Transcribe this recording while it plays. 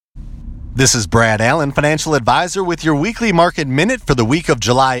This is Brad Allen, Financial Advisor, with your weekly market minute for the week of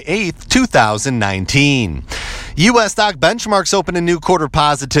July 8th, 2019. U.S. stock benchmarks opened a new quarter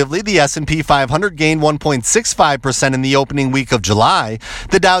positively. The S&P 500 gained 1.65% in the opening week of July.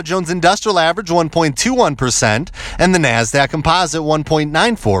 The Dow Jones Industrial Average 1.21%, and the Nasdaq Composite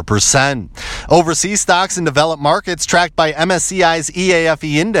 1.94%. Overseas stocks in developed markets tracked by MSCI's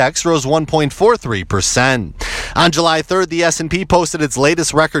EAFE Index rose 1.43%. On July 3rd, the S&P posted its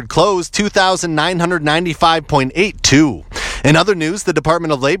latest record close, 2,995.82. In other news, the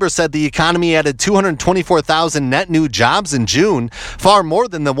Department of Labor said the economy added 224,000 net new jobs in June, far more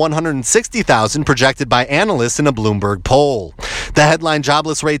than the 160,000 projected by analysts in a Bloomberg poll. The headline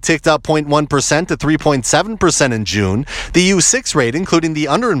jobless rate ticked up 0.1% to 3.7% in June. The U6 rate, including the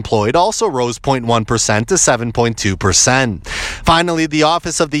underemployed, also rose 0.1% to 7.2%. Finally, the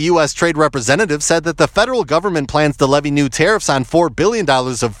Office of the U.S. Trade Representative said that the federal government plans to levy new tariffs on $4 billion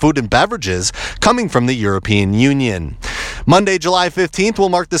of food and beverages coming from the European Union. Monday, July 15th will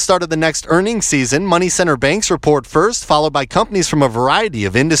mark the start of the next earnings season. Money center banks report first, followed by companies from a variety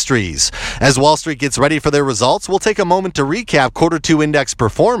of industries. As Wall Street gets ready for their results, we'll take a moment to recap quarter two index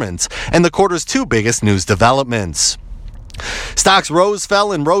performance and the quarter's two biggest news developments. Stocks rose,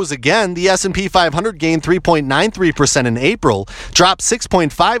 fell, and rose again. The S&P 500 gained 3.93% in April, dropped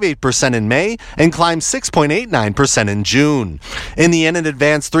 6.58% in May, and climbed 6.89% in June. In the end, it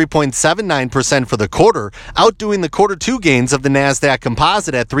advanced 3.79% for the quarter, outdoing the quarter two gains of the Nasdaq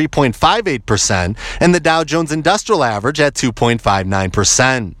Composite at 3.58% and the Dow Jones Industrial Average at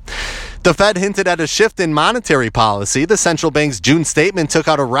 2.59%. The Fed hinted at a shift in monetary policy. The central bank's June statement took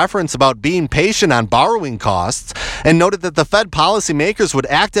out a reference about being patient on borrowing costs and noted that the Fed policymakers would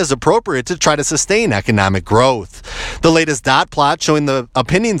act as appropriate to try to sustain economic growth. The latest dot plot showing the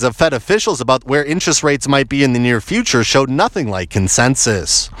opinions of Fed officials about where interest rates might be in the near future showed nothing like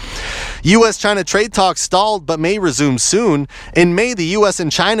consensus. U.S.-China trade talks stalled but may resume soon. In May, the U.S.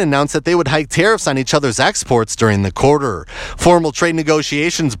 and China announced that they would hike tariffs on each other's exports during the quarter. Formal trade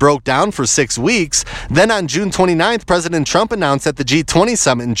negotiations broke down for 6 weeks. Then on June 29th, President Trump announced at the G20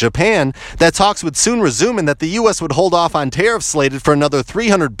 summit in Japan that talks would soon resume and that the U.S. would hold off on tariffs slated for another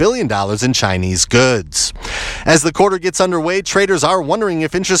 $300 billion in Chinese goods. As the quarter gets underway, traders are wondering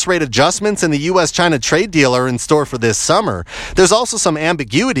if interest rate adjustments in the U.S.-China trade deal are in store for this summer. There's also some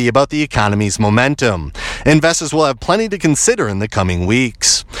ambiguity about the economy's momentum. Investors will have plenty to consider in the coming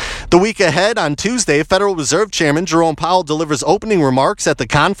weeks. The week ahead, on Tuesday, Federal Reserve Chairman Jerome Powell delivers opening remarks at the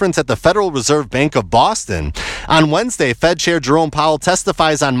conference at the Federal Reserve Bank of Boston. On Wednesday, Fed Chair Jerome Powell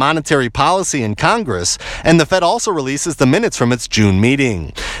testifies on monetary policy in Congress, and the Fed also releases the minutes from its June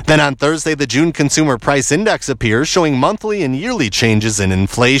meeting. Then on Thursday, the June Consumer Price Index appears, showing monthly and yearly changes in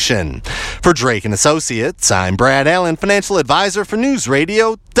inflation. For Drake Associates, I'm Brad Allen, Financial Advisor for News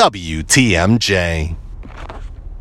Radio WTMJ.